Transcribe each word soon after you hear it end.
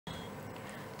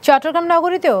চট্টগ্রাম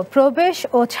নগরীতেও প্রবেশ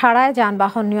ও ছাড়ায়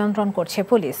যানবাহন নিয়ন্ত্রণ করছে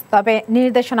পুলিশ, তবে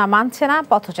নির্দেশনা মানছে না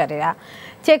পথচারীরা।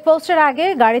 চেকপোস্টের আগে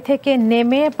গাড়ি থেকে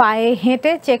নেমে পায়ে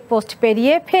হেঁটে চেকপোস্ট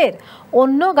পেরিয়ে ফের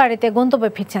অন্য গাড়িতে গন্তব্যে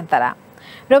ফিরছেন তারা।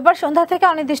 রোববার সন্ধ্যা থেকে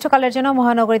অনির্দিষ্টকালের জন্য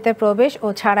মহানগরীতে প্রবেশ ও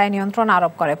ছাড়ায় নিয়ন্ত্রণ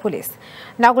আরোপ করে পুলিশ।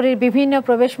 নগরীর বিভিন্ন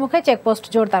প্রবেশ মুখে চেকপোস্ট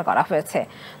জোরদার করা হয়েছে,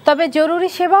 তবে জরুরি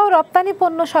সেবা ও রপ্তানি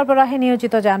পণ্য সরবরাহে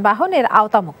নিয়োজিত যানবাহন এর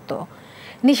আওতামুক্ত।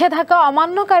 নিষেধাজ্ঞা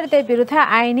অমান্যকারীদের বিরুদ্ধে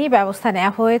আইনি ব্যবস্থা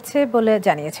নেওয়া হয়েছে বলে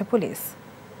জানিয়েছে পুলিশ।